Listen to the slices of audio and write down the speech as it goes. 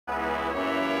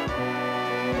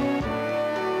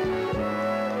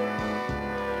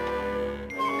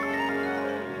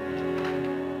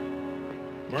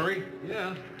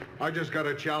I just got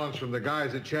a challenge from the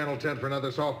guys at Channel 10 for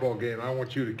another softball game I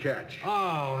want you to catch.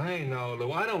 Oh, hey, no,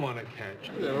 Lou, I don't want to catch.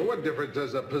 Yeah, what difference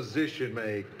does a position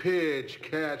make? Pitch,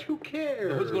 catch, who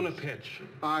cares? Well, who's going to pitch?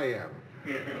 I am.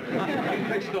 You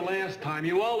pitched the last time.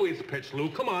 You always pitch,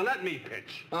 Lou. Come on, let me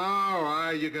pitch. All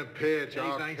right, you can pitch. Hey,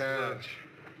 I'll thanks, catch.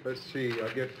 Let's see,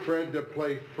 I'll get Fred to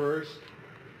play first.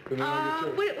 And then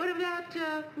what about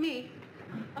me?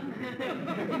 What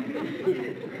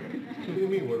do you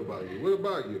mean, what about you? What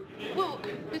about you? Well,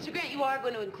 Mr. Grant, you are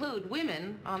going to include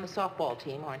women on the softball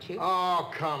team, aren't you? Oh,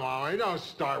 come on. You don't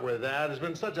start with that. It's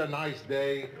been such a nice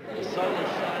day. The sun was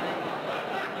shining.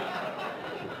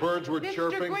 Birds were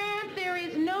chirping. Mr. Grant, there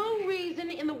is no reason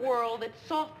in the world that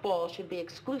softball should be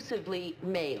exclusively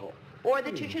male. Or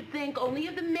that you should think only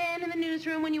of the men in the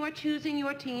newsroom when you are choosing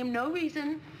your team. No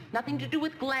reason. Nothing to do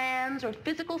with glands or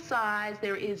physical size.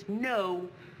 There is no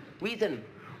reason.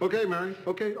 Okay, Mary.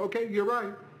 Okay, you're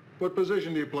right. What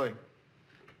position do you play?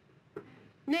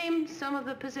 Name some of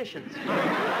the positions.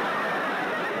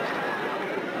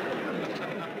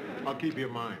 I'll keep you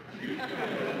in mind.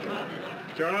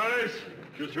 Guys,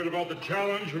 just heard about the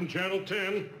challenge from Channel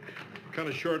 10. Kind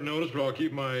of short notice, but I'll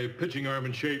keep my pitching arm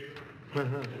in shape.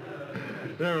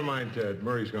 Never mind, Ted.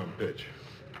 Murray's gonna pitch.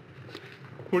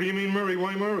 What do you mean, Murray?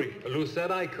 Why Murray? Lou said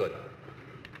I could.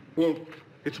 Well,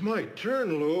 it's my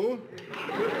turn, Lou.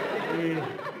 I mean,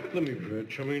 let me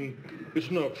pitch. I mean,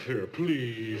 it's not fair.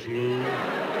 Please, Lou.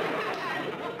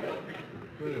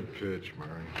 Let him pitch,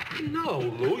 Murray. No,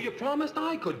 Lou, you promised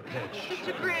I could pitch.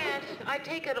 Mr. Grant, I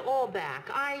take it all back.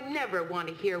 I never want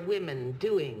to hear women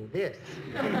doing this.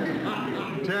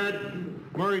 Ted,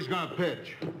 Murray's gonna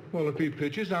pitch. Well, if he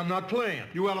pitches, I'm not playing.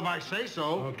 You will if I say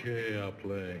so. Okay, I'll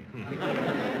play.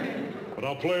 But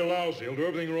I'll play lousy. I'll do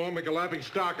everything wrong, make a laughing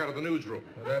stock out of the newsroom.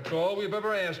 Well, that's all we've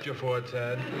ever asked you for,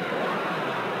 Ted.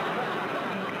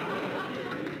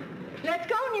 Let's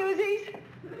go, Newsies.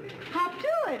 Hop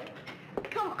to it.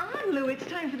 Come on, Lou. It's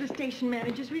time for the station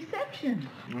manager's reception.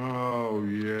 Oh,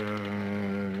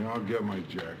 yeah. I'll get my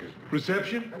jacket.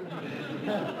 Reception?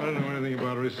 I don't know anything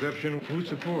about a reception.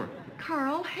 Who's it for?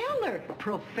 Carl Heller.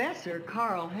 Professor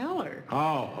Carl Heller.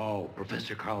 Oh,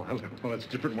 Professor Carl Heller. Well, that's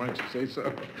different. Why don't you say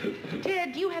so?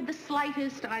 Ted, do you have the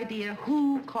slightest idea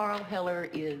who Carl Heller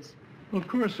is? Well, of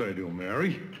course I do,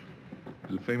 Mary.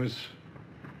 He's a famous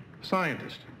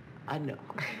scientist. I know.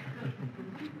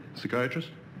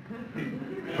 Psychiatrist?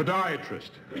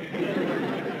 Podiatrist?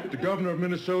 The governor of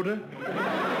Minnesota?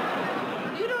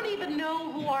 You don't even know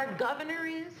who our governor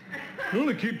is? They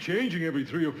only keep changing every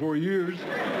 3 or 4 years.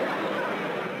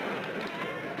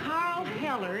 Carl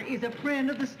Heller is a friend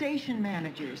of the station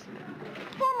manager's.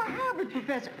 Former Harvard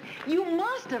professor. You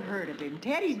must have heard of him,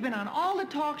 Ted. He's been on all the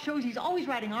talk shows. He's always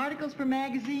writing articles for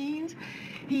magazines.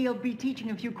 He'll be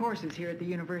teaching a few courses here at the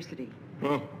university.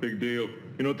 Oh, big deal.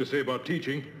 You know what they say about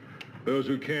teaching? Those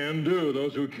who can do,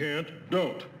 those who can't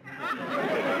don't.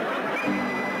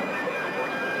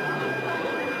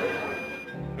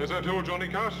 As I told Johnny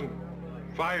Carson,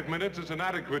 5 minutes is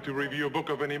inadequate to review a book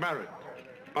of any merit.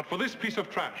 But for this piece of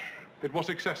trash, it was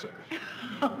excessive.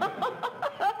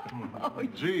 Oh,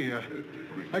 gee,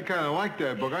 I kind of like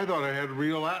that book. I thought it had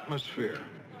real atmosphere.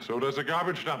 So does a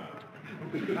garbage dump.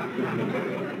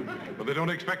 But they don't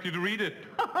expect you to read it.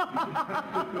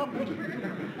 I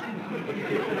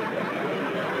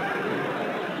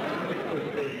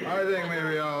think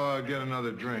maybe I'll get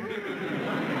another drink.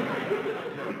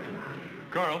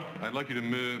 Carl, I'd like you to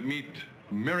meet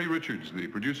Mary Richards, the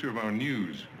producer of our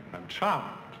news. I'm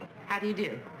charmed. How do you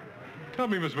do? Tell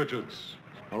me, Miss Richards,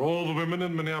 are all the women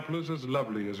in Minneapolis as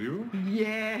lovely as you?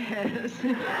 Yes.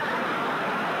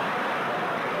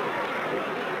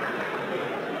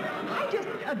 I just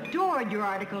adored your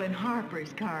article in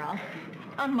Harper's, Carl,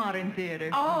 on modern theater.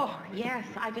 Oh, yes.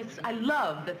 I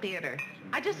love the theater.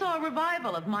 I just saw a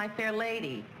revival of My Fair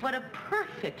Lady. What a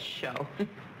perfect show.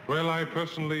 Well, I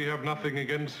personally have nothing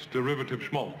against derivative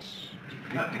schmaltz.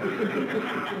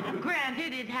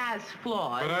 Granted, it has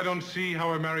flaws. But I don't see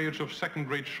how a marriage of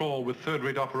second-rate Shaw with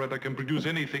third-rate operetta can produce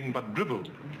anything but dribble.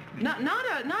 Not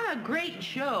a great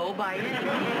show by any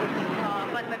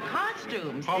means, but the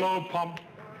costumes. Hollow pomp,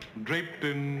 draped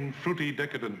in fruity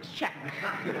decadence. Check.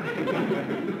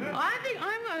 I think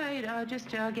I'm going to just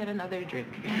get another drink.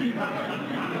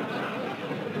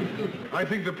 I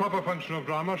think the proper function of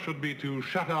drama should be to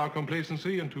shatter our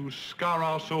complacency and to scar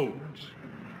our souls.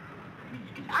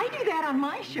 I do that on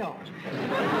my show.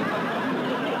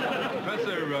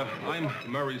 Professor, I'm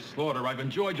Murray Slaughter. I've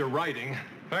enjoyed your writing.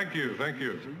 Thank you, thank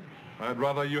you. I'd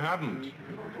rather you hadn't.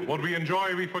 What we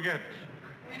enjoy, we forget.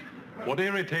 What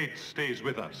irritates stays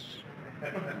with us.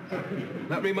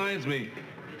 That reminds me.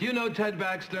 Do you know Ted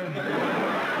Baxter?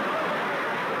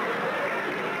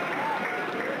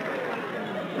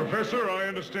 Professor, I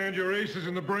understand your ace is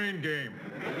in the brain game.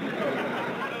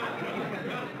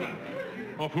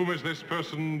 Of whom is this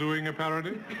person doing a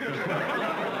parody?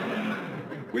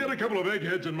 We had a couple of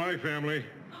eggheads in my family,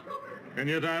 and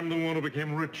yet I'm the one who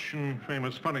became rich and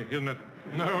famous. Funny, isn't it?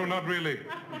 No, not really.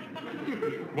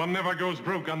 One never goes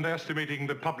broke underestimating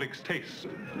the public's taste.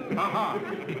 Aha!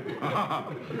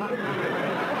 Aha!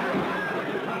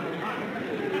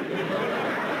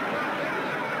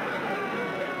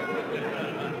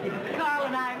 Carl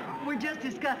and I were just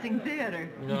discussing theater.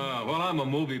 Oh, well, I'm a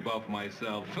movie buff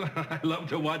myself. I love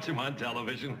to watch them on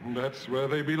television. That's where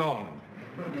they belong.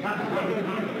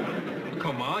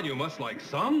 Come on, you must like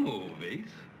some movies.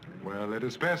 Well, at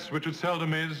its best, which it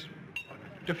seldom is,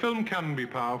 a film can be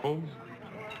powerful.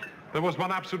 There was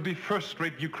one absolutely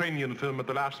first-rate Ukrainian film at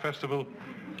the last festival.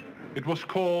 It was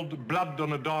called Blood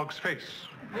on a Dog's Face.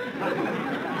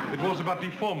 It was about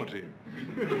deformity.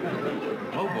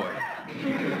 Oh, boy.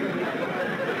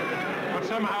 But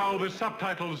somehow the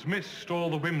subtitles missed all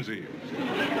the whimsy.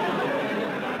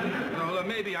 Well,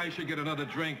 maybe I should get another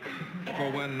drink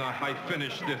for when I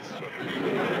finish this.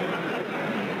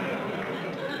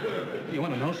 You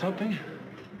want to know something?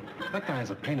 That guy's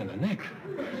a pain in the neck.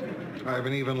 I have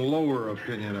an even lower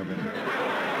opinion of him.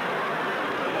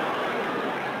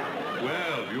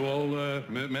 Well, you all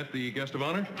met the guest of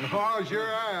honor? Oh,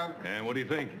 sure I have. And what do you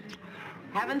think?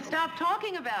 Haven't stopped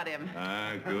talking about him.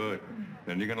 Ah, good.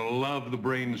 Then you're gonna love the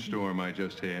brainstorm I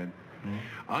just had.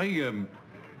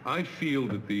 I feel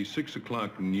that the 6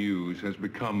 o'clock news has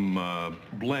become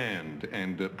bland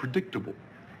and predictable.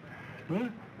 Huh?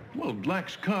 Well, it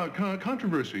lacks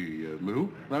controversy, Lou.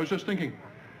 And I was just thinking,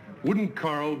 wouldn't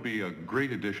Carl be a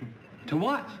great addition? To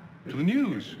what? To the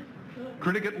news.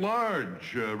 Critic at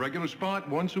large, regular spot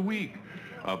once a week.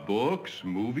 Books,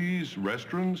 movies,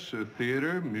 restaurants,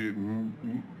 theater,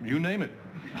 you name it.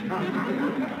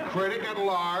 Critic at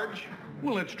large.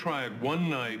 Well, let's try it one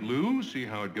night, Lou, see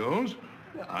how it goes.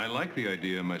 I like the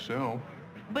idea myself.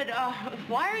 But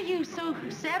why are you so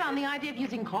set on the idea of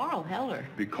using Carl Heller?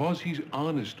 Because he's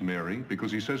honest, Mary, because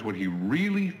he says what he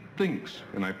really thinks,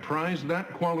 and I prize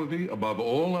that quality above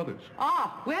all others.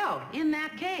 Ah, well, in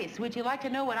that case, would you like to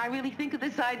know what I really think of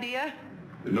this idea?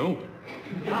 No.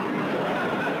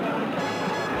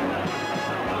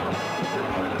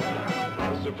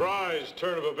 Surprise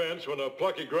turn of events when a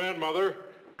plucky grandmother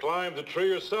climbed the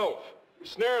tree herself,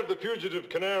 snared the fugitive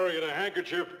canary in a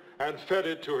handkerchief, and fed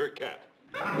it to her cat.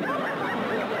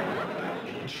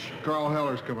 Carl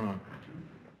Heller's coming on.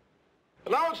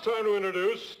 And now it's time to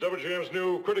introduce WGM's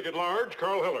new critic at large,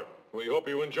 Carl Heller. We hope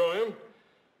you enjoy him,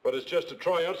 but it's just a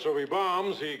tryout, so if he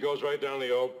bombs, he goes right down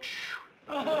the oak.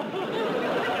 And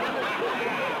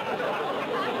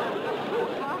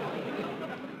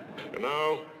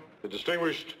now, the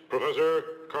distinguished Professor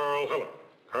Carl Heller.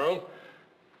 Carl,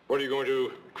 what are you going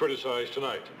to criticize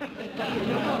tonight?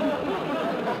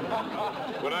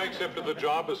 When I accepted the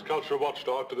job as culture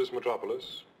watchdog to this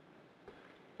metropolis,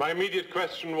 my immediate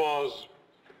question was,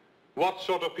 what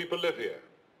sort of people live here?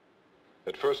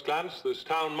 At first glance, this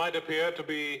town might appear to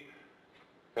be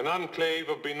an enclave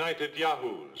of benighted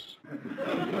yahoos.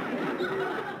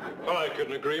 Well, I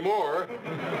couldn't agree more.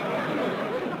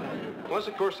 Unless,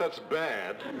 of course, that's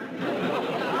bad.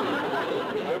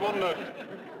 I wonder,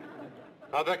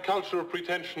 are their cultural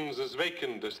pretensions as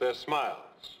vacant as their smiles?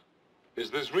 Is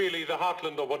this really the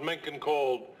heartland of what Mencken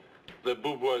called the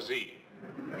bourgeoisie?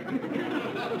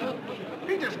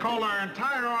 He just called our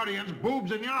entire audience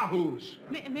boobs and yahoos.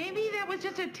 Maybe that was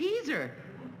just a teaser.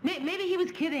 Maybe he was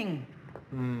kidding.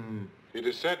 It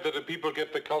is said that the people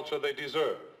get the culture they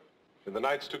deserve. In the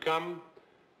nights to come,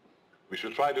 we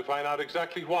shall try to find out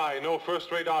exactly why no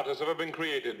first-rate art has ever been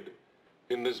created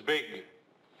in this big,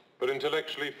 but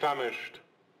intellectually famished,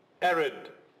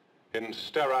 arid, and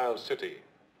sterile city.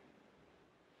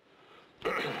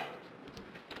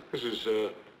 This is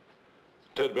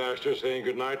Ted Baxter saying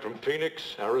goodnight from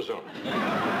Phoenix, Arizona.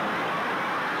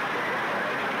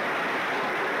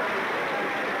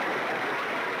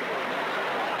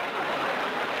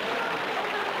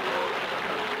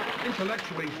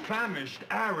 Intellectually famished,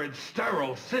 arid,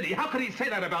 sterile city. How could he say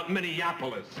that about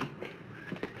Minneapolis?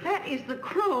 That is the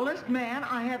cruelest man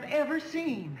I have ever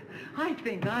seen. I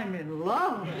think I'm in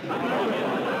love.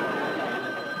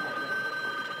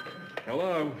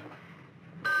 Hello?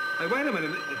 Hey, wait a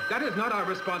minute. That is not our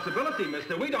responsibility,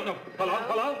 mister. We don't know. Hello?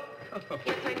 Hello?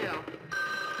 Yes, I know.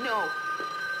 No.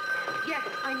 Yes,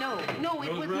 I know. No,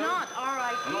 it was not our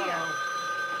idea. Hello?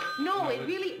 No, it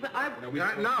really... No,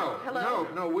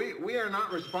 we are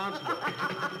not responsible.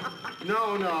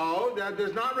 No, that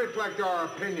does not reflect our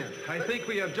opinion. I think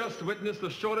we have just witnessed the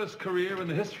shortest career in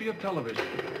the history of television.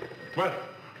 Well,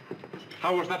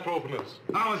 how was that for openness?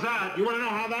 How was that? You want to know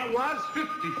how that was?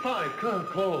 55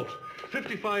 calls.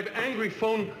 55 angry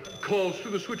phone calls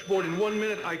through the switchboard in 1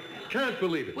 minute. I can't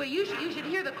believe it. Well, you should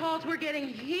hear the calls we're getting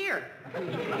here.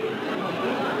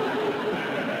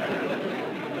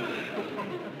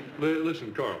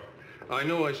 Listen, Carl. I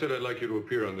know I said I'd like you to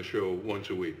appear on the show once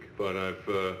a week, but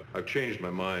I've changed my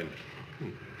mind.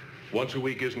 Once a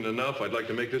week isn't enough. I'd like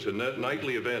to make this a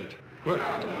nightly event.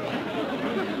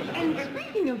 And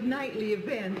speaking of nightly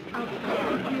events, we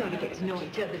ought to get to know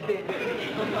each other better.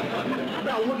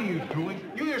 Now, what are you doing?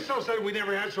 You yourself said we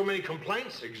never had so many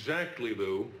complaints. Exactly,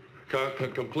 Lou.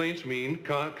 Complaints mean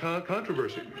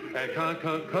controversy. And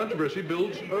controversy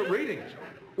builds ratings.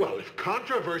 Well, if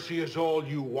controversy is all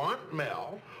you want,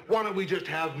 Mel, why don't we just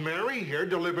have Mary here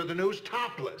deliver the news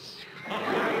topless?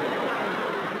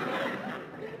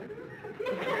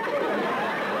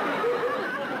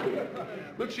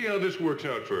 Let's see how this works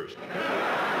out first.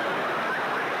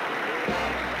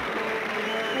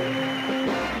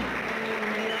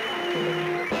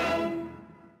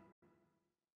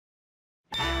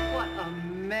 What a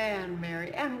man,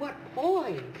 Mary, and what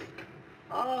poise.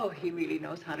 Oh, he really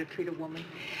knows how to treat a woman.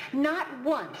 Not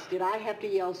once did I have to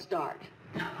yell start.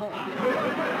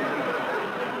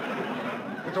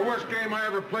 It's the worst game I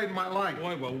ever played in my life.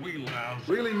 Boy, were we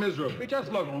lousy. Really miserable. We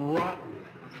just look rotten.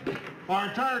 Our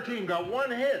entire team got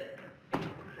one hit.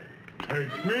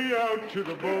 Take me out to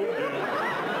the boat.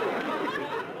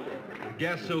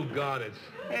 Guess who got it?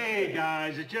 Hey,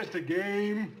 guys, it's just a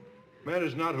game.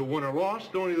 Matters not who won or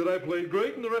lost, only that I played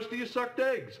great and the rest of you sucked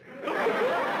eggs.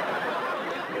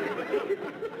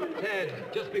 Ted,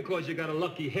 just because you got a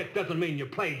lucky hit doesn't mean you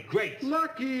played great.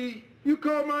 Lucky? You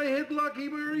call my hit lucky,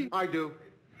 Mary? I do.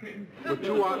 With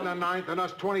 2 out in the ninth and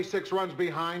us 26 runs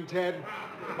behind, Ted,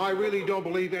 I really don't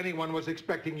believe anyone was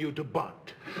expecting you to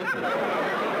bunt. And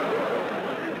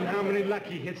how many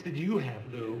lucky hits did you have,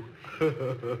 Lou?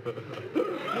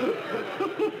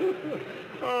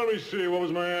 Oh, let me see. What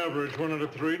was my average? 1 out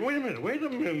of 3. Wait a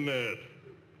minute.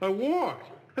 I walked.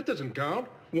 That doesn't count.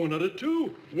 1 out of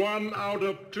 2. 1 out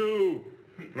of 2.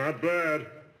 Not bad.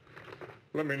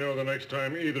 Let me know the next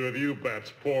time either of you bats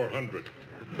 400.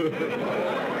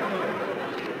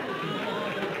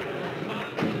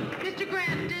 Mr.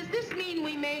 Grant, does this mean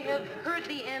we may have heard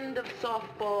the end of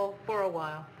softball for a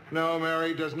while? No,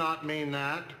 Mary, does not mean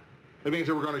that. It means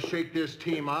that we're going to shake this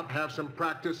team up, have some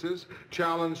practices,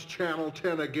 challenge Channel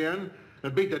 10 again,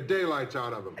 and beat the daylights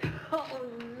out of them. Oh,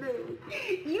 Lou,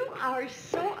 you are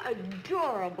so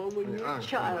adorable when you're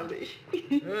childish.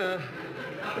 Yeah.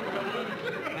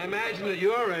 I imagine at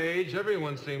your age,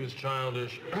 everyone seems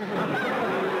childish.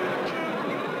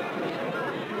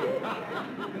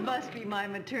 Must be my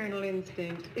maternal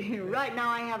instinct. Right now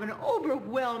I have an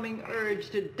overwhelming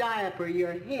urge to diaper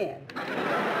your head.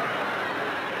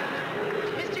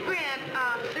 Mr. Grant,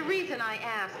 the reason I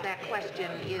asked that question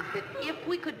is that if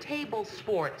we could table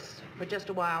sports for just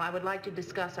a while, I would like to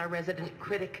discuss our resident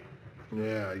critic.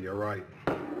 Yeah, you're right.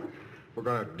 We're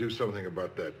going to do something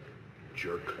about that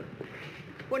jerk.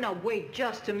 Well, now, wait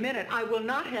just a minute. I will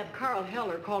not have Carl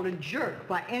Heller called a jerk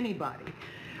by anybody.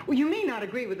 Well, you may not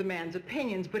agree with the man's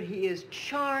opinions, but he is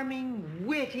charming,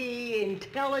 witty,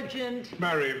 intelligent.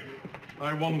 Mary,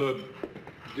 I wondered,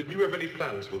 did you have any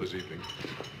plans for this evening?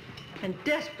 And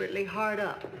desperately hard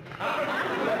up.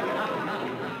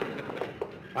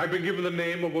 I've been given the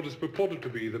name of what is purported to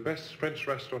be the best French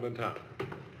restaurant in town.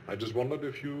 I just wondered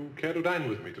if you care to dine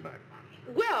with me tonight.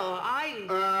 Well,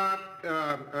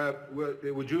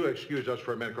 Would you excuse us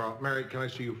for a minute, Carl? Mary, can I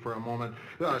see you for a moment?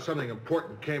 Something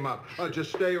important came up. Just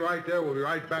stay right there. We'll be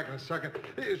right back in a second.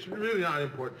 It's really not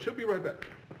important. She'll be right back.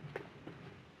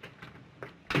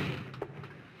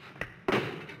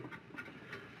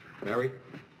 Mary?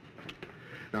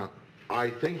 Now, I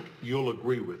think you'll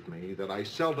agree with me that I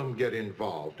seldom get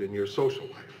involved in your social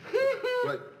life.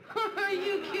 But are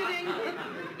you kidding?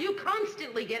 You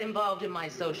constantly get involved in my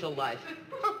social life.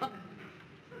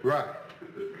 right.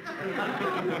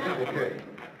 Okay.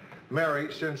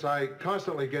 Mary, since I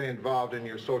constantly get involved in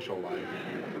your social life,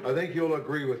 I think you'll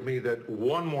agree with me that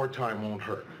one more time won't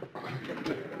hurt.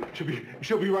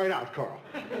 She'll be right out, Carl.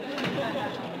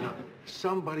 Now,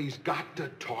 somebody's got to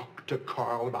talk to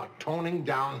Carl about toning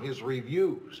down his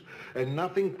reviews. And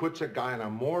nothing puts a guy in a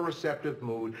more receptive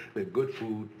mood than good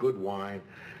food, good wine,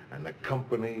 and the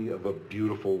company of a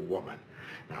beautiful woman.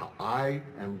 Now, I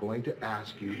am going to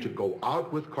ask you to go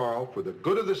out with Carl for the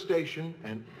good of the station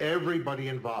and everybody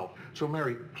involved. So,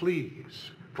 Mary,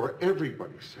 please, for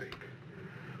everybody's sake,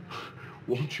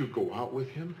 won't you go out with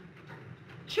him?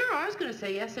 Sure, I was going to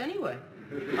say yes anyway.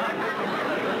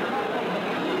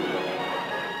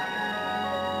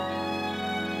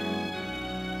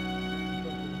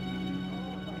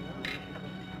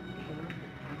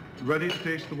 Ready to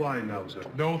taste the wine now, sir?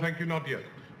 No, thank you, not yet.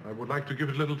 I would like to give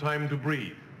it a little time to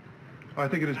breathe. I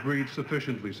think it has breathed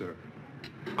sufficiently, sir.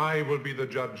 I will be the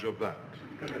judge of that.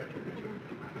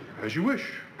 As you wish.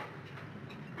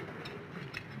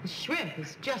 The shrimp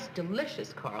is just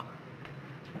delicious, Carl.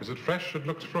 Is it fresh? It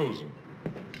looks frozen.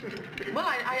 Well,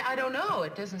 I don't know.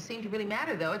 It doesn't seem to really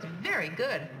matter, though. It's very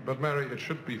good. But, Mary, it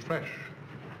should be fresh.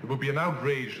 It would be an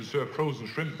outrage to serve frozen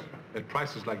shrimp at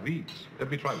prices like these. Let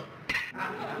me try them.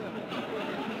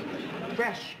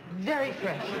 Fresh. Very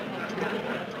fresh.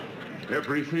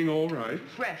 Everything all right?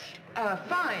 Fresh.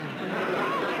 Fine.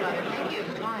 Thank you.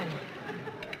 Fine.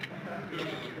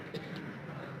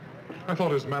 I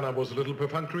thought his manner was a little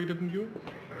perfunctory, didn't you?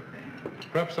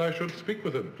 Perhaps I should speak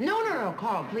with him. No,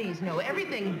 Carl, please, no.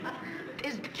 Everything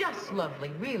is just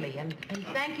lovely, really. And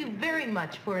thank you very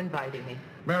much for inviting me.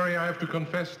 Mary, I have to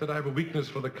confess that I have a weakness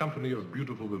for the company of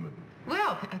beautiful women.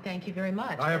 Well, thank you very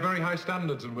much. I have very high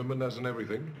standards in women, as in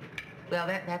everything. Well,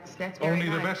 that's very Only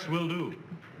nice. the best will do.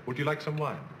 Would you like some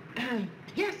wine?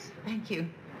 Yes, thank you.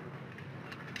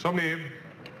 Somebody,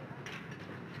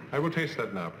 I will taste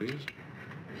that now, please.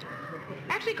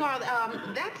 Actually, Carl,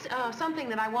 that's something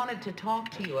that I wanted to talk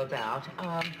to you about.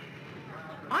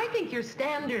 I think your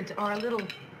standards are a little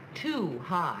too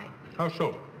high. How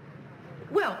so?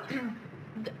 Well,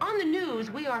 on the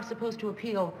news, we are supposed to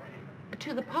appeal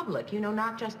to the public, you know,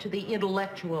 not just to the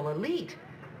intellectual elite.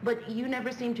 But you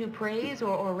never seem to praise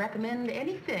or recommend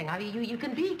anything. I mean, you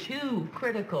can be too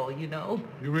critical, you know.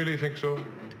 You really think so?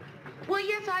 Well,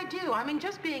 yes, I do. I mean,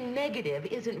 just being negative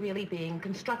isn't really being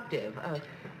constructive.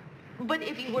 But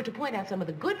if you were to point out some of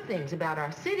the good things about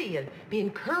our city and be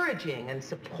encouraging and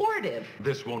supportive...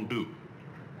 This won't do.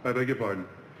 I beg your pardon.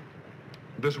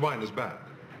 This wine is bad.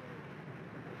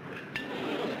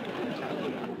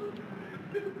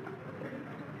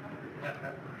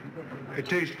 It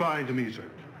tastes fine to me, sir.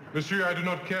 Monsieur, I do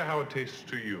not care how it tastes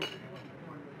to you.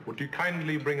 Would you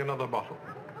kindly bring another bottle?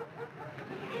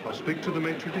 I'll speak to the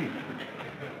maitre d'.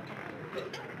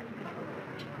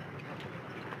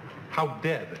 How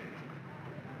dare they?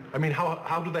 I mean,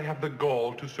 how do they have the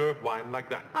gall to serve wine like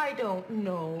that? I don't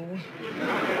know.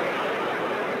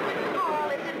 Carl,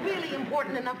 is it really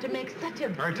important enough to make such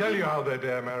a... I tell you how they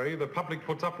dare, Mary. The public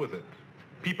puts up with it.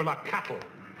 People are cattle.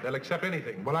 They'll accept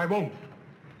anything. Well, I won't.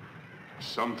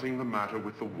 Something the matter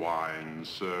with the wine,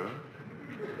 sir?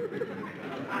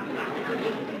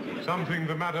 Something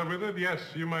the matter with it? Yes,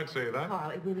 you might say that. Carl,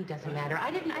 it really doesn't matter.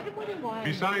 I didn't wonder why...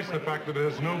 Besides the fact that it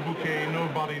has no bouquet, no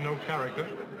body, no character,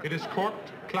 it is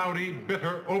corked, cloudy,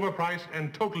 bitter, overpriced,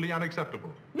 and totally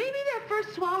unacceptable. Maybe that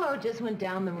first swallow just went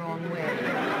down the wrong way.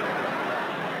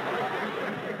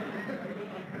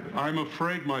 I'm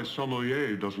afraid my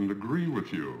sommelier doesn't agree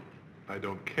with you. I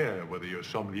don't care whether your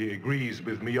sommelier agrees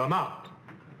with me or not.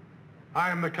 I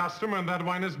am the customer, and that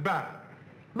wine is bad.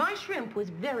 My shrimp was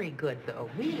very good, though,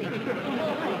 really.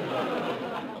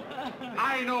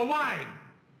 I know wine,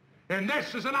 and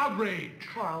this is an outrage.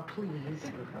 Carl,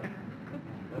 please.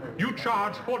 You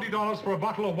charge $40 for a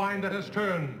bottle of wine that has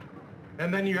turned,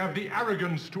 and then you have the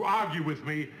arrogance to argue with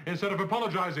me instead of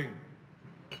apologizing.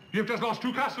 You've just lost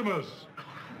 2 customers.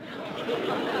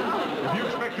 If you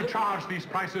expect to charge these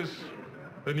prices,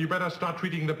 then you better start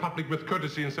treating the public with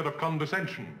courtesy instead of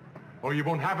condescension, or you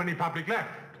won't have any public left.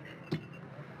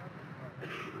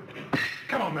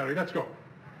 Come on, Mary, let's go.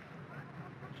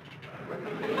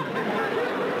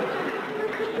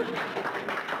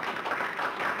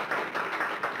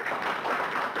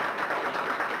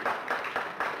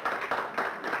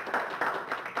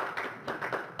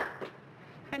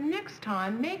 And next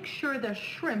time, make sure the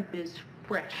shrimp is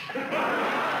fresh.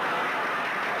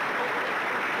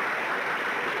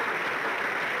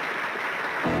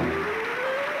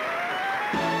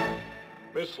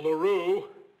 Miss LaRue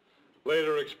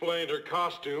later explained her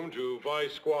costume to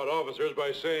Vice Squad officers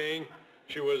by saying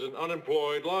she was an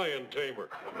unemployed lion tamer.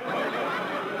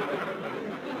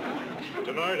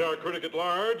 Tonight, our critic at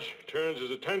large turns his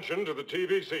attention to the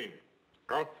TV scene.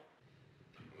 Carl?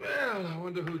 Well, I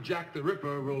wonder who Jack the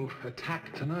Ripper will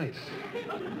attack tonight.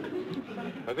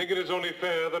 I think it is only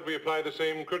fair that we apply the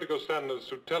same critical standards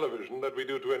to television that we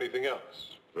do to anything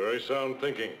else. Very sound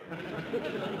thinking.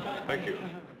 Thank you.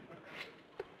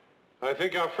 I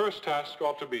think our first task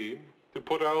ought to be to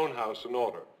put our own house in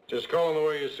order. Just call them the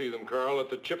way you see them, Carl. Let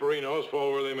the chipperinos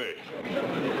fall where they may.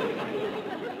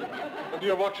 What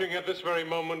you're watching at this very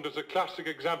moment is a classic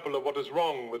example of what is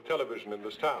wrong with television in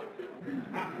this town.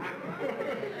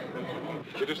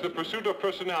 It is the pursuit of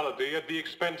personality at the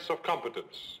expense of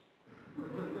competence.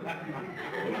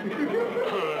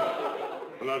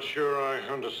 I'm not sure I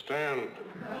understand.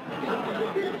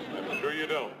 Sure you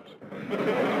don't.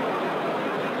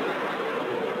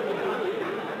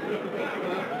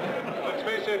 Let's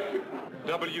face it,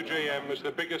 WJM is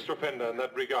the biggest offender in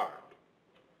that regard.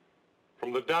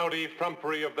 From the dowdy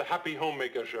frumpery of the Happy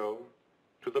Homemaker show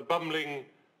to the bumbling,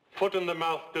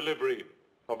 foot-in-the-mouth delivery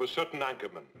of a certain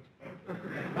anchorman.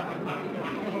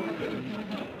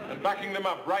 And backing them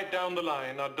up right down the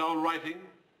line are dull writing,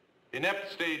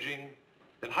 inept staging,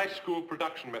 and high school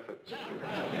production methods.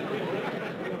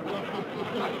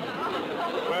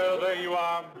 Well, there you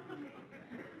are.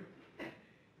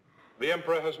 The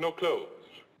Emperor has no clothes.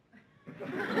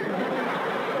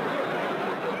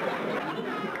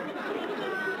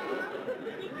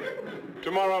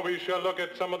 Tomorrow we shall look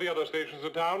at some of the other stations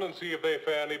in town and see if they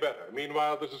fare any better.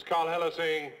 Meanwhile, this is Carl Heller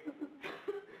saying,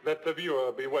 let the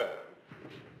viewer beware.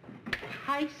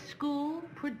 High school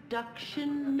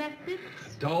production methods?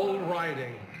 Dull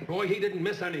writing. Boy, he didn't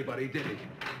miss anybody, did he?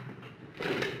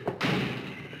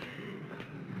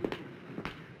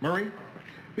 Murray,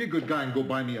 be a good guy and go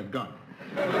buy me a gun.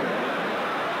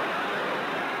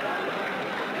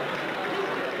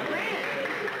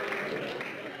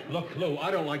 Look, Lou,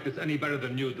 I don't like this any better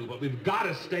than you do, but we've got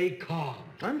to stay calm.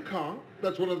 I'm calm.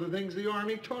 That's one of the things the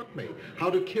Army taught me. How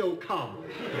to kill calmly.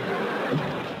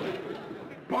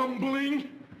 Bumbling?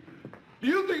 Do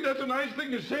you think that's a nice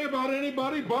thing to say about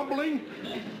anybody, bumbling?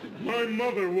 My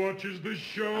mother watches this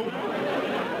show.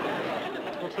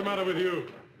 What's the matter with you?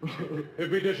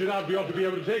 If we dish it out, we ought to be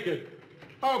able to take it.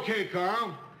 Okay,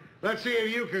 Carl. Let's see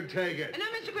if you can take it. No,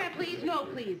 Mr. Grant, please, no,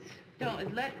 please.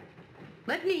 Don't,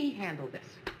 let me handle this.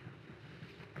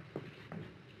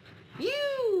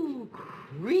 You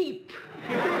creep.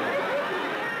 Who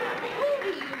do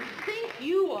you think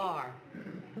you are?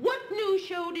 What new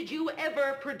show did you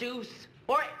ever produce?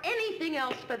 Or anything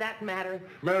else for that matter?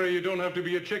 Mary, you don't have to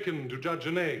be a chicken to judge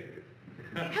an egg.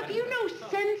 Have you no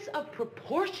sense of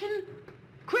proportion?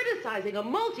 Criticizing a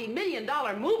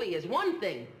multi-million-dollar movie is one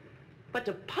thing, but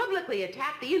to publicly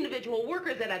attack the individual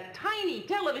workers at a tiny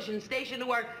television station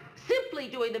who are simply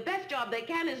doing the best job they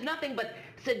can is nothing but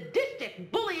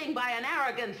sadistic bullying by an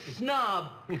arrogant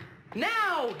snob.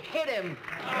 Now hit him.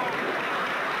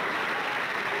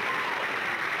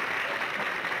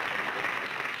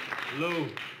 Lou,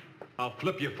 I'll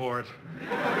flip you for it.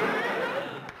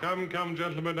 Come,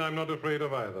 gentlemen, I'm not afraid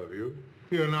of either of you.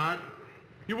 You're not?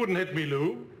 You wouldn't hit me,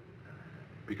 Lou,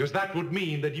 because that would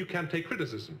mean that you can't take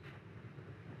criticism.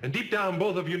 And deep down,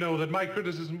 both of you know that my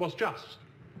criticism was just.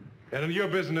 And in your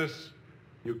business,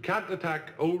 you can't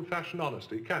attack old-fashioned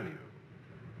honesty, can you?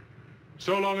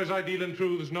 So long as I deal in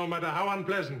truths, no matter how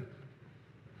unpleasant,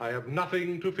 I have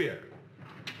nothing to fear.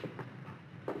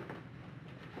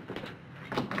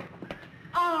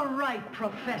 All right,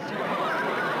 Professor. I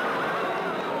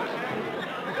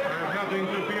have nothing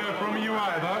to fear from you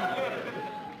either.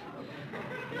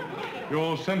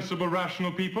 You're sensible,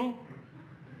 rational people.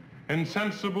 And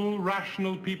sensible,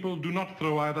 rational people do not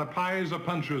throw either pies or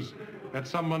punches at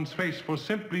someone's face for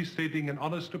simply stating an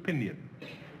honest opinion.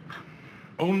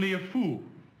 Only a fool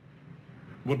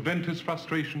would vent his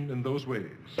frustration in those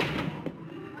ways.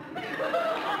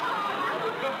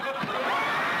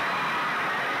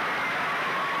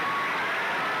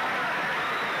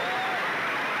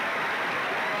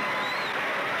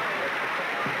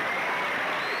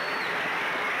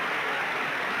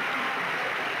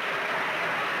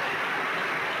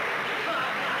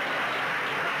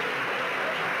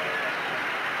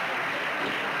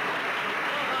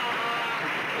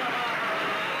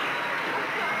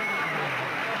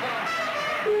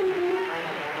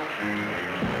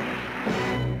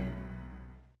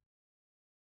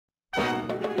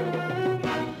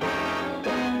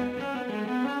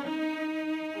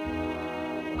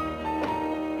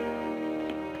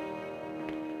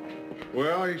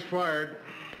 Well, he's fired.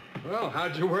 Well,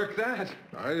 how'd you work that?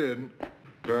 I didn't.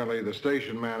 Apparently, the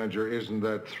station manager isn't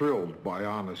that thrilled by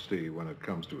honesty when it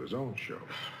comes to his own show.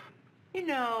 You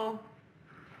know,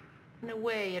 in a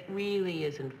way, it really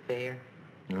isn't fair.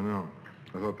 I know.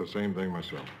 I thought the same thing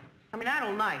myself. I mean, I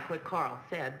don't like what Carl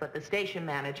said, but the station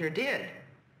manager did.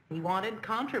 He wanted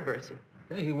controversy.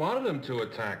 Yeah, he wanted him to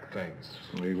attack things.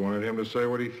 He wanted him to say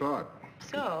what he thought.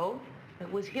 So,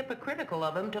 it was hypocritical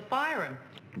of him to fire him.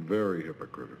 Very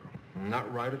hypocritical. Not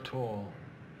right at all.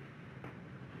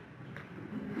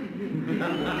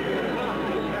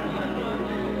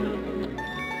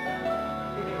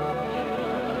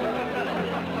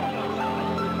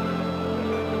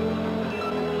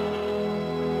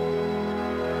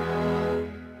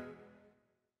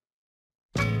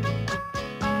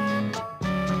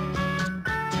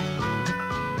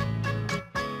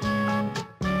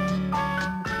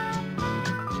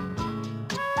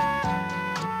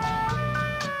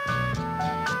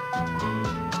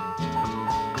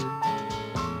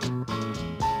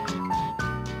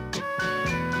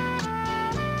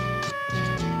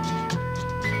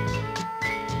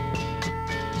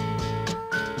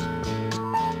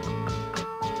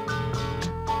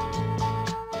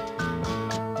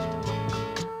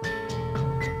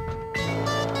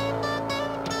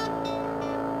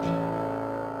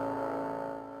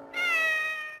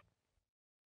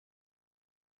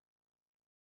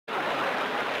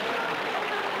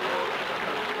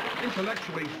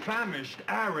 Intellectually famished,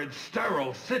 arid,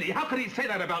 sterile city. How could he say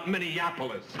that about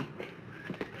Minneapolis?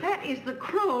 That is the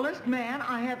cruelest man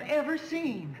I have ever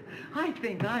seen. I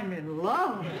think I'm in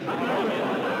love.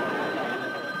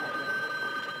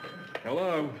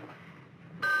 Hello?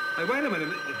 Hey, wait a minute.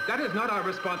 That is not our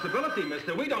responsibility,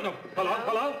 mister. We don't know. Hello?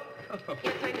 Hello?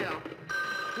 Yes, I know.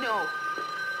 No.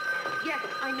 Yes,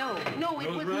 I know. No,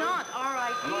 it was not our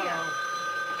idea.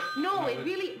 No, it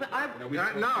really...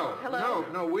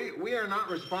 No, we are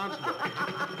not responsible.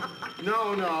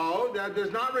 No, that does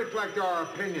not reflect our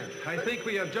opinion. I think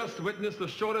we have just witnessed the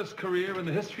shortest career in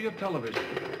the history of television.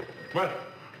 Well,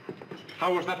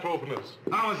 how was that for openness?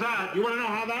 How was that? You want to know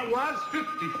how that was?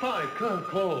 55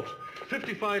 calls.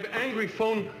 55 angry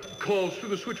phone calls through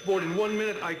the switchboard in 1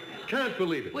 minute. I can't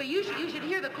believe it. Well, you should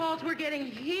hear the calls we're getting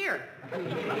here.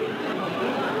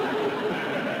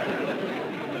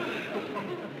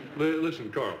 Listen,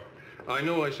 Carl, I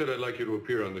know I said I'd like you to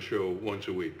appear on the show once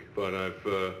a week, but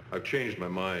I've changed my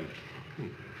mind.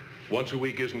 Once a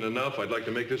week isn't enough. I'd like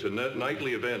to make this a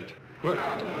nightly event.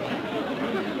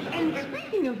 And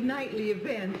speaking of nightly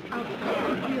events, we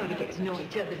ought to get to know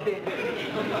each other better.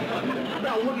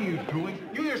 Now, what are you doing?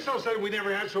 You yourself said we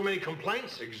never had so many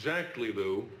complaints. Exactly,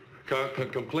 Lou.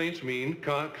 Complaints mean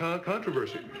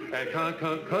controversy, and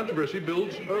controversy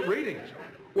builds ratings.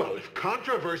 Well, if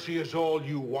controversy is all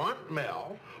you want,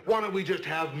 Mel, why don't we just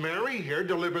have Mary here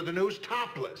deliver the news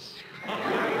topless?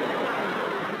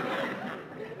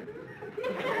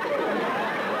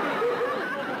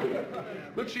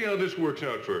 Let's see how this works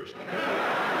out first.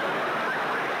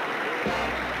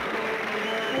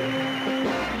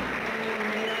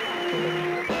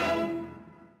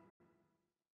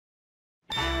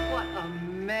 What a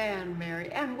man, Mary,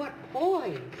 and what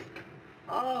poise.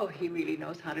 Oh, he really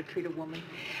knows how to treat a woman.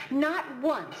 Not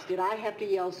once did I have to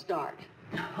yell start.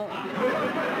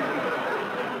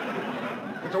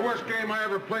 It's the worst game I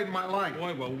ever played in my life.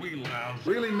 Boy, were we lousy.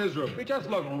 Really miserable. We just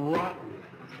look rotten.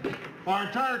 Our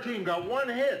entire team got one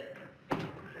hit.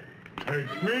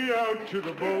 Take me out to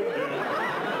the boat.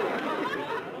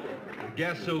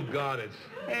 Guess who got it?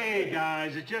 Hey,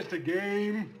 guys, it's just a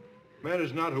game.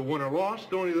 Matters not who won or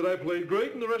lost, only that I played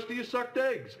great and the rest of you sucked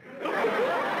eggs.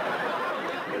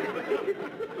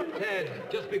 Ted,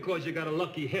 just because you got a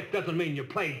lucky hit doesn't mean you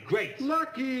played great.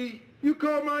 Lucky? You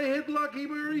call my hit lucky,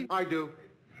 Mary? I do.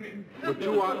 With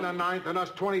 2 out in the ninth and us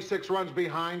 26 runs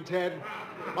behind, Ted,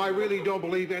 I really don't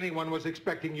believe anyone was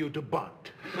expecting you to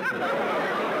bunt. And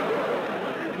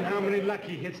how many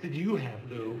lucky hits did you have,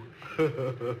 Lou?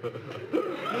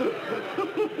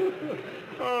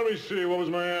 Let me see, what was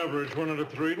my average? 1 out of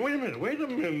 3. Wait a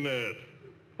minute.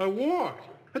 I walked.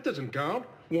 That doesn't count.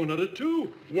 1 out of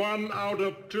 2. 1 out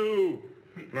of 2.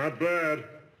 Not bad.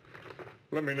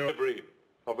 Let me know. Delivery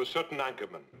of a certain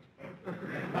anchorman.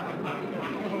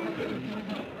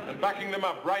 And backing them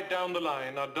up right down the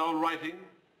line are dull writing,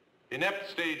 inept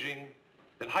staging,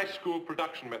 and high school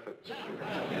production methods.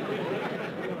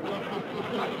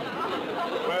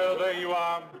 Well, there you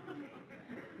are.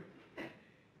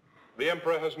 The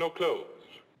Emperor has no clothes.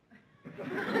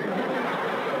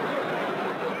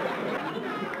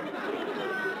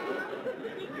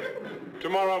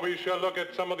 Tomorrow we shall look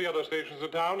at some of the other stations in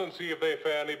town and see if they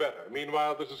fare any better.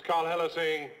 Meanwhile, this is Carl Heller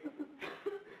saying,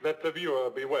 let the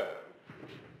viewer beware.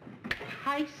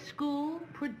 High school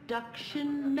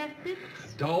production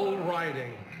methods? Dull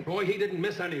writing. Boy, he didn't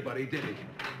miss anybody, did he?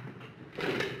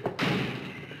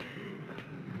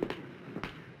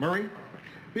 Murray,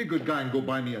 be a good guy and go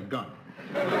buy me a gun.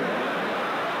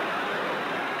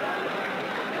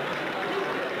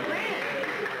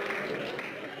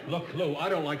 Look, Lou, I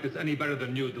don't like this any better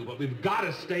than you do, but we've got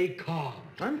to stay calm.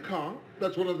 I'm calm.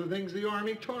 That's one of the things the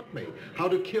Army taught me, how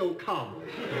to kill calm.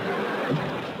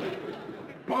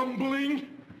 Bumbling?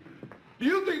 Do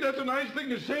you think that's a nice thing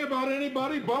to say about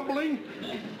anybody, bumbling?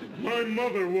 My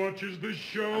mother watches this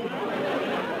show.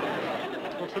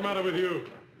 What's the matter with you?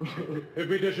 If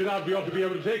we dish it out, we ought to be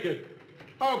able to take it.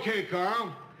 Okay,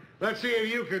 Carl. Let's see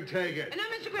if you can take it. Now,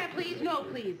 Mr. Grant, please, no,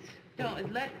 please.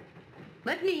 Don't.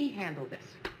 Let me handle this.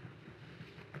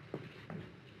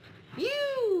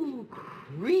 You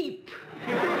creep.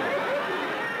 Who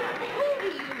do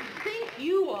you think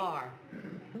you are?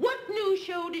 What new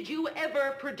show did you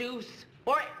ever produce?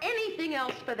 Or anything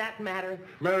else for that matter?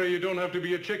 Mary, you don't have to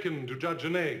be a chicken to judge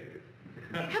an egg.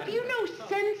 Have you no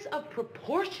sense of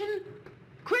proportion?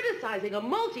 Criticizing a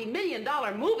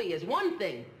multi-million-dollar movie is one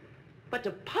thing, but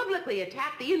to publicly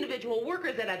attack the individual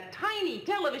workers at a tiny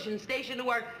television station who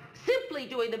are simply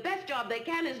doing the best job they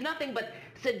can is nothing but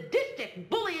sadistic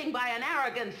bullying by an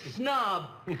arrogant snob.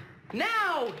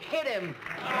 Now hit him.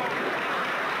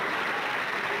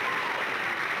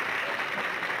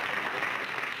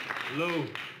 Lou,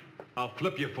 I'll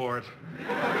flip you for it.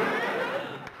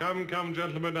 Come,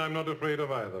 gentlemen, I'm not afraid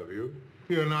of either of you.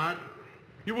 You're not?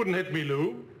 You wouldn't hit me,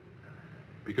 Lou,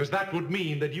 because that would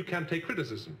mean that you can't take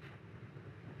criticism.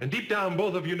 And deep down,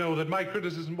 both of you know that my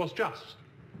criticism was just.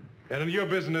 And in your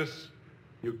business,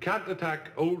 you can't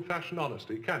attack old-fashioned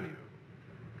honesty, can you?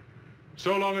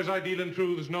 So long as I deal in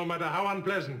truths, no matter how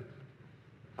unpleasant,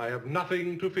 I have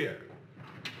nothing to fear.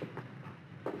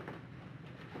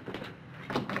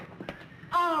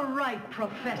 All right,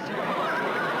 Professor. I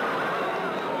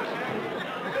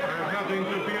have nothing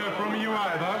to fear from you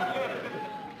either.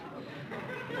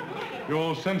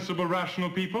 You're sensible, rational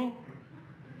people.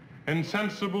 And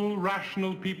sensible,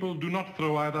 rational people do not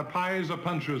throw either pies or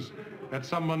punches at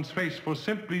someone's face for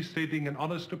simply stating an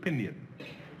honest opinion.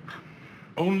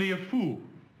 Only a fool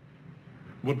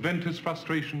would vent his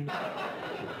frustration.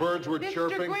 Birds were Mr.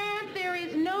 chirping. Grant, there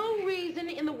is no reason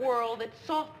in the world that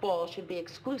softball should be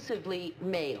exclusively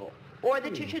male. Or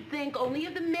that you should think only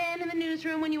of the men in the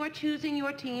newsroom when you are choosing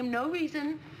your team. No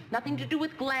reason. Nothing to do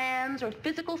with glands or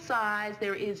physical size.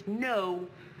 There is no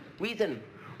reason.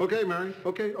 Okay, Mary.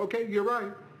 Okay, you're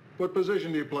right. What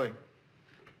position do you play?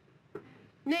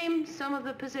 Name some of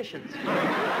the positions.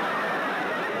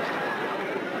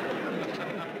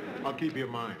 I'll keep you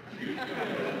in mind.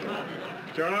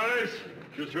 Guys,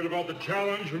 just heard about the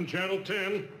challenge from Channel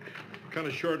 10. Kind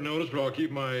of short notice, but I'll keep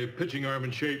my pitching arm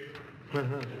in shape.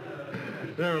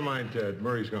 Never mind, Ted.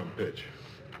 Murray's gonna pitch.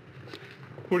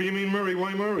 What do you mean, Murray?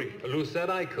 Why Murray? Lou said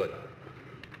I could.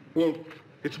 Well,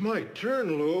 it's my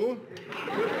turn, Lou.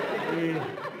 I mean,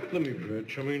 let me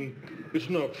pitch. I mean, it's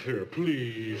not fair.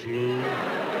 Please, Lou.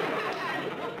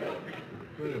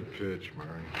 Let him pitch,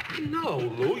 Murray. No,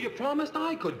 Lou, you promised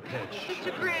I could pitch.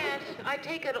 Mr. Grant, I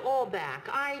take it all back.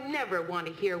 I never want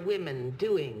to hear women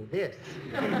doing this.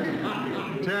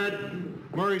 Ted,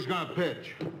 Murray's gonna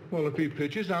pitch. Well, if he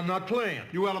pitches, I'm not playing.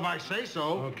 You will if I say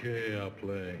so. Okay, I'll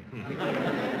play.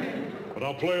 But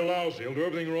I'll play lousy. I'll do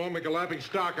everything wrong, make a laughing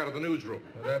stock out of the newsroom.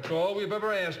 That's all we've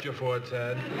ever asked you for,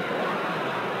 Ted.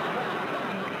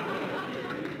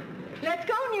 Let's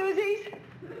go, Newsies.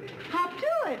 Hop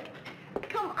to it.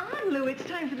 Come on, Lou. It's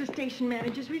time for the station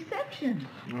manager's reception.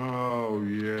 Oh,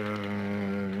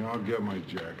 yeah. I'll get my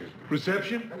jacket.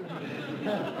 Reception?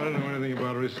 I don't know anything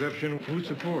about a reception. Who's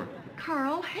it for?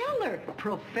 Carl Heller.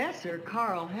 Professor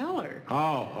Carl Heller.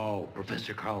 Oh,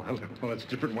 Professor Carl Heller. Well, that's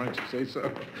different. Why don't you say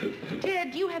so?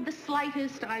 Ted, do you have the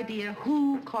slightest idea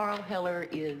who Carl Heller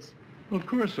is? Well, of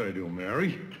course I do,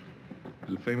 Mary.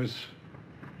 He's a famous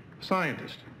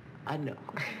scientist. I know.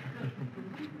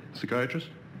 Psychiatrist?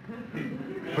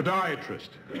 Podiatrist?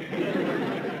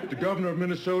 The governor of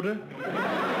Minnesota?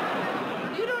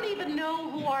 You don't even know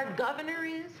who our governor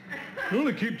is? They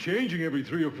only keep changing every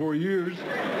 3 or 4 years.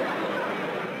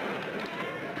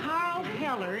 Carl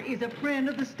Heller is a friend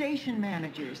of the station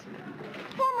managers.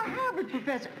 Former Harvard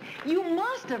professor. You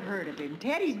must have heard of him,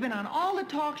 Ted. He's been on all the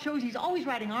talk shows. He's always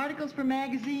writing articles for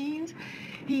magazines.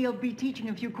 He'll be teaching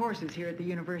a few courses here at the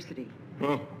university.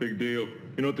 Oh, big deal.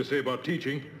 You know what they say about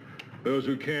teaching? Those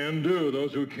who can do,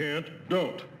 those who can't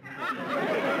don't.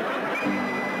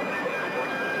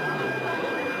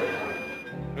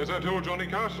 As I told Johnny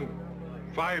Carson,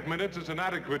 5 minutes is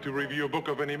inadequate to review a book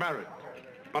of any merit.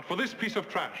 But for this piece of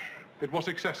trash, it was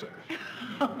excessive.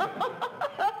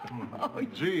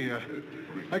 Gee,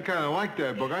 I kind of like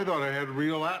that book. I thought it had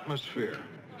real atmosphere.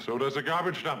 So does a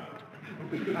garbage dump.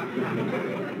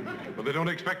 But they don't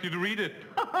expect you to read it.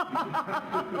 I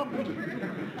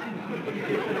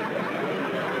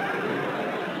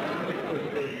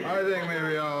think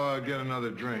maybe I'll get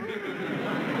another drink.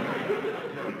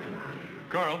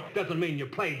 Carl, Doesn't mean you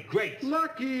played great.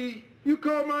 Lucky. You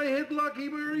call my hit lucky,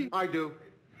 Murray? I do.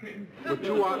 With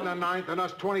 2 out in the ninth and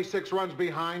us 26 runs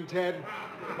behind, Ted,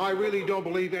 I really don't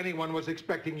believe anyone was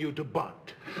expecting you to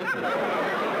bunt. And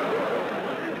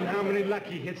how many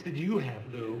lucky hits did you have,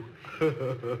 Lou?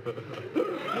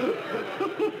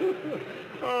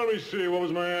 Oh, let me see. What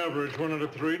was my average? 1 out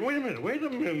of 3. Wait a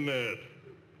minute.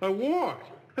 I walked.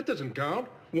 That doesn't count.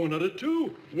 1 out of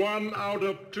 2. 1 out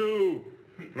of 2.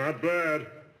 Not bad.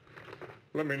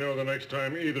 Let me know the next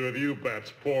time either of you bats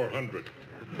 400.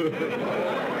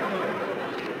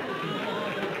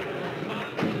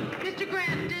 Mr.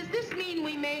 Grant, does this mean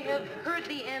we may have heard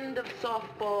the end of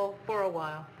softball for a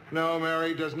while? No,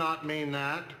 Mary, does not mean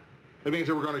that. It means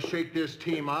that we're going to shake this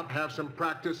team up, have some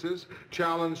practices,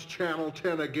 challenge Channel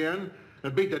 10 again,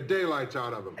 and beat the daylights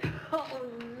out of them. Oh,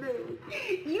 Lou,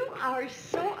 you are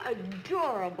so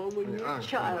adorable when you're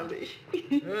childish.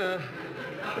 Yeah.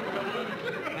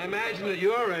 I imagine at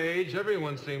your age,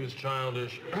 everyone seems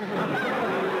childish.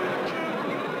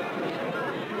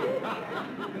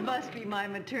 Must be my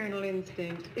maternal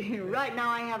instinct. Right now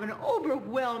I have an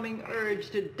overwhelming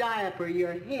urge to diaper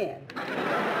your head.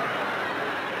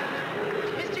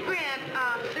 Mr. Grant,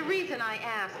 the reason I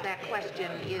asked that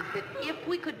question is that if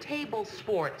we could table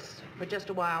sports for just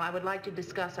a while, I would like to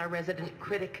discuss our resident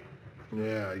critic.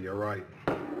 Yeah, you're right.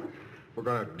 We're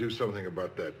going to do something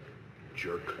about that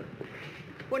jerk.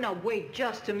 Well, now, wait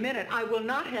just a minute. I will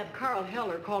not have Carl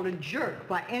Heller called a jerk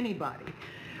by anybody.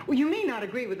 Well, you may not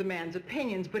agree with the man's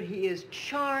opinions, but he is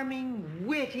charming,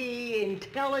 witty,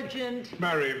 intelligent.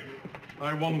 Mary,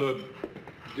 I wondered,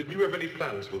 did you have any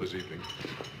plans for this evening?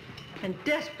 And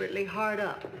desperately hard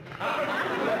up.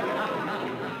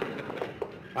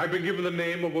 I've been given the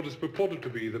name of what is purported to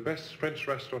be the best French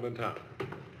restaurant in town.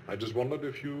 I just wondered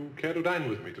if you care to dine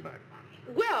with me tonight.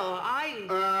 Well,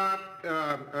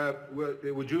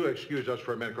 Would you excuse us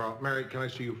for a minute, Carl? Mary, can I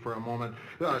see you for a moment?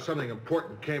 Something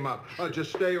important came up. Just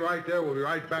stay right there. We'll be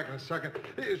right back in a second.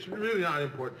 It's really not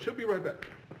important. She'll be right back.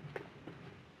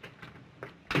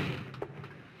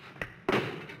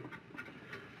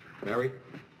 Mary?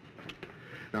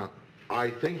 Now, I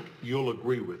think you'll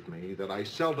agree with me that I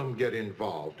seldom get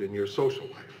involved in your social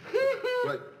life.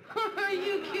 Right? are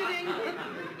you kidding?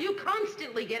 You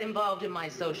constantly get involved in my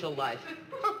social life.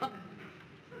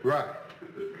 Right.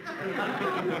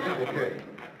 Okay.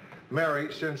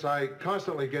 Mary, since I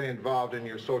constantly get involved in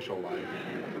your social life,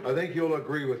 I think you'll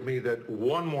agree with me that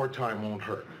one more time won't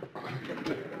hurt.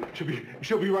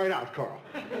 She'll be right out, Carl.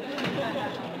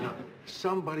 Now,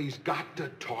 somebody's got to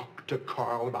talk to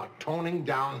Carl about toning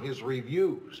down his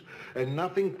reviews. And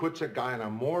nothing puts a guy in a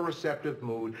more receptive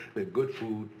mood than good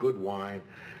food, good wine,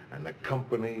 and the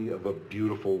company of a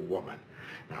beautiful woman.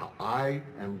 Now, I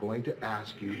am going to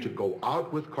ask you to go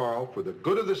out with Carl for the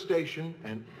good of the station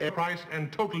and... Price and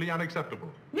totally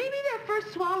unacceptable. Maybe that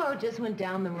first swallow just went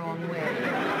down the wrong way.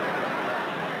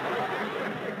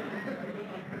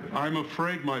 I'm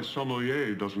afraid my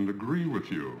sommelier doesn't agree with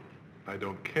you. I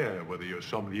don't care whether your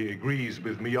sommelier agrees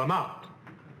with me or not.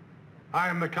 I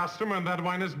am the customer and that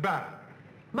wine is bad.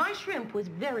 My shrimp was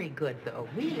very good, though,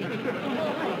 really.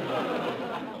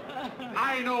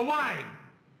 I know wine.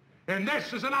 And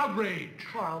this is an outrage.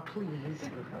 Carl, please.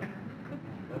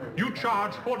 You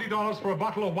charge $40 for a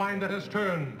bottle of wine that has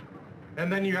turned.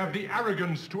 And then you have the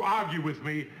arrogance to argue with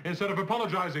me instead of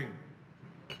apologizing.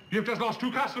 You've just lost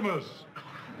 2 customers.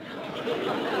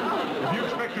 If you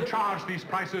expect to charge these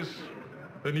prices,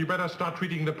 then you better start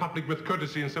treating the public with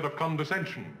courtesy instead of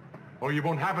condescension, or you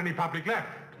won't have any public left.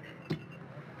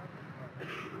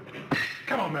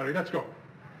 Come on, Mary, let's go.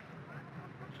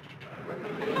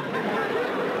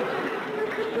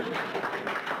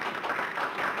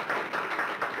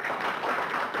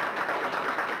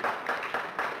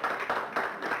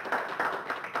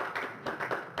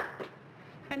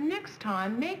 And next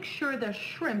time, make sure the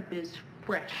shrimp is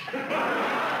fresh.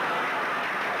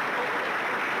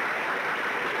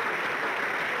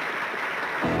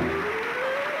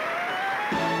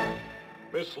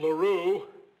 Miss LaRue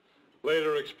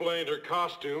later explained her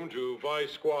costume to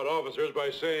Vice Squad officers by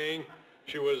saying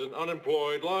she was an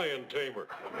unemployed lion tamer.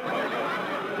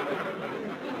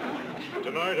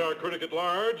 Tonight, our critic at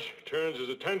large turns his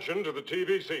attention to the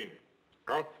TV scene.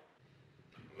 Carl?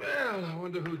 Well, I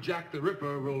wonder who Jack the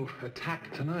Ripper will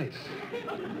attack tonight.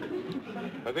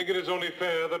 I think it is only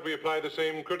fair that we apply the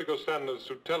same critical standards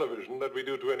to television that we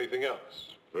do to anything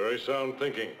else. Very sound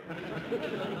thinking.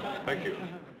 Thank you.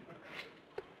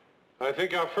 I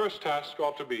think our first task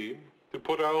ought to be to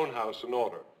put our own house in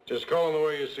order. Just call them the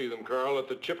way you see them, Carl. Let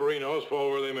the chipperinos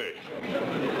fall where they may.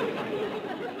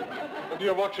 What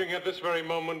you're watching at this very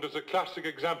moment is a classic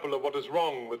example of what is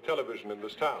wrong with television in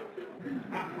this town.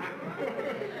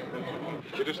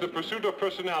 It is the pursuit of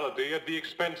personality at the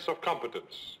expense of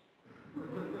competence.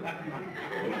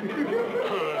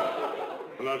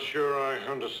 I'm not sure I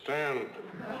understand.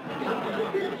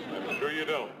 Sure you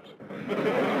don't.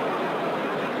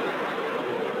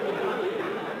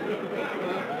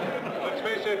 Let's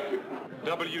face it,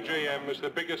 WJM is the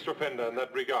biggest offender in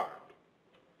that regard.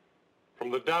 From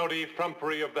the dowdy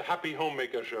frumpery of the Happy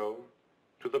Homemaker show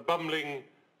to the bumbling,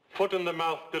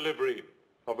 foot-in-the-mouth delivery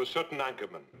of a certain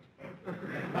anchorman.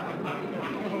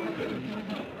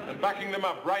 And backing them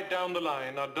up right down the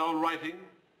line are dull writing,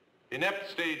 inept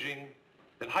staging,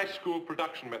 and high school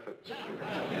production methods.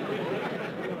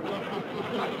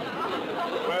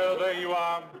 Well, there you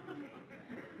are.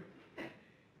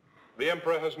 The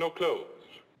Emperor has no clothes.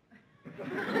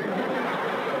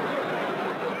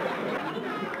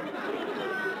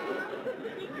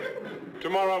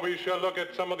 Tomorrow we shall look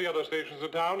at some of the other stations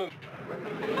in town and...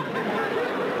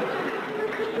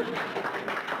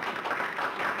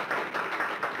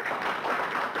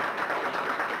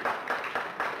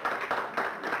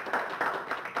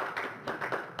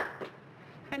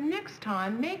 And next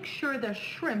time, make sure the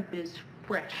shrimp is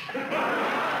fresh.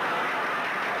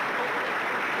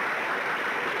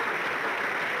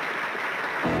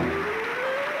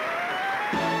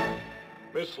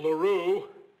 Miss LaRue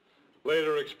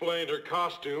later explained her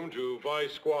costume to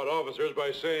Vice Squad officers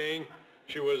by saying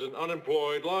she was an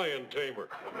unemployed lion tamer.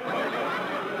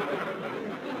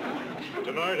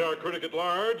 Tonight, our critic at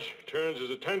large turns his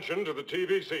attention to the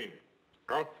TV scene.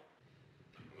 Carl?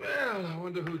 Well, I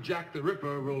wonder who Jack the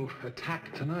Ripper will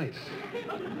attack tonight.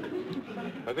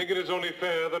 I think it is only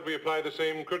fair that we apply the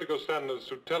same critical standards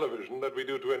to television that we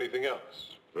do to anything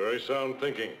else. Very sound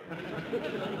thinking.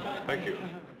 Thank you.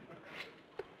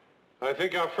 I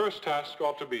think our first task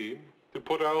ought to be to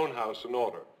put our own house in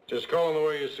order. Just call them the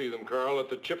way you see them, Carl. Let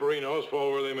the chipperinos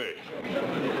fall where they may.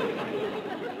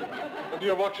 What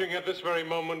you're watching at this very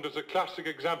moment is a classic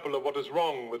example of what is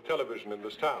wrong with television in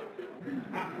this town.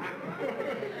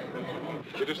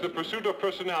 It is the pursuit of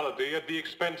personality at the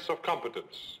expense of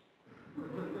competence.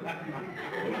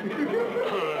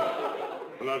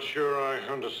 I'm not sure I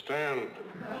understand.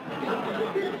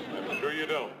 Sure you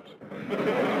don't.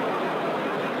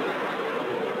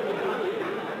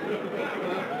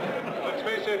 Let's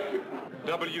face it,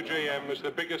 WJM is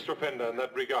the biggest offender in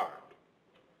that regard.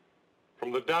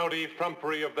 From the dowdy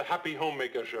frumpery of the Happy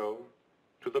Homemaker show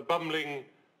to the bumbling,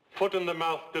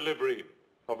 foot-in-the-mouth delivery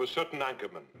of a certain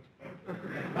anchorman.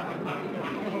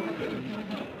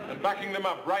 And backing them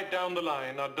up right down the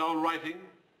line are dull writing,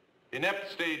 inept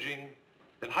staging,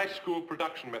 and high school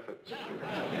production methods.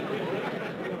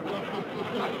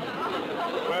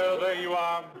 Well, there you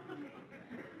are.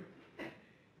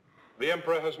 The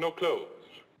Emperor has no clothes.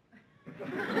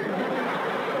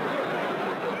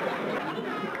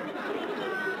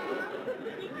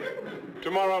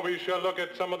 Tomorrow we shall look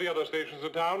at some of the other stations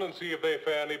in town and see if they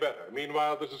fare any better.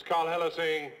 Meanwhile, this is Carl Heller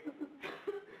saying,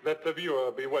 let the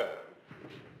viewer beware.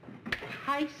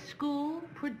 High school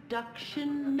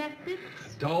production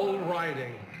methods? Dull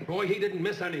writing. Boy, he didn't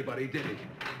miss anybody, did he?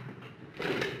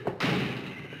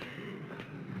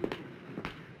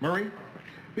 Murray,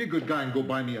 be a good guy and go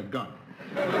buy me a gun.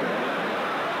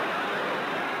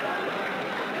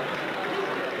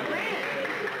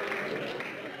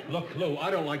 Look, Lou, I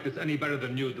don't like this any better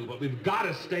than you do, but we've got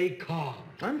to stay calm.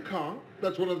 I'm calm.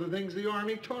 That's one of the things the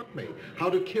Army taught me, how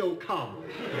to kill calmly.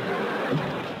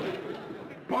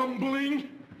 Bumbling?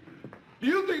 Do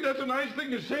you think that's a nice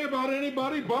thing to say about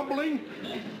anybody, bumbling?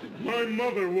 My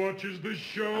mother watches this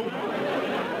show.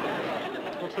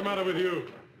 What's the matter with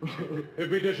you? If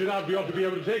we dish it out, we ought to be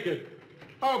able to take it.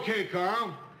 Okay,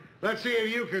 Carl. Let's see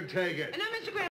if you can take it. And I'm Mr. Graham.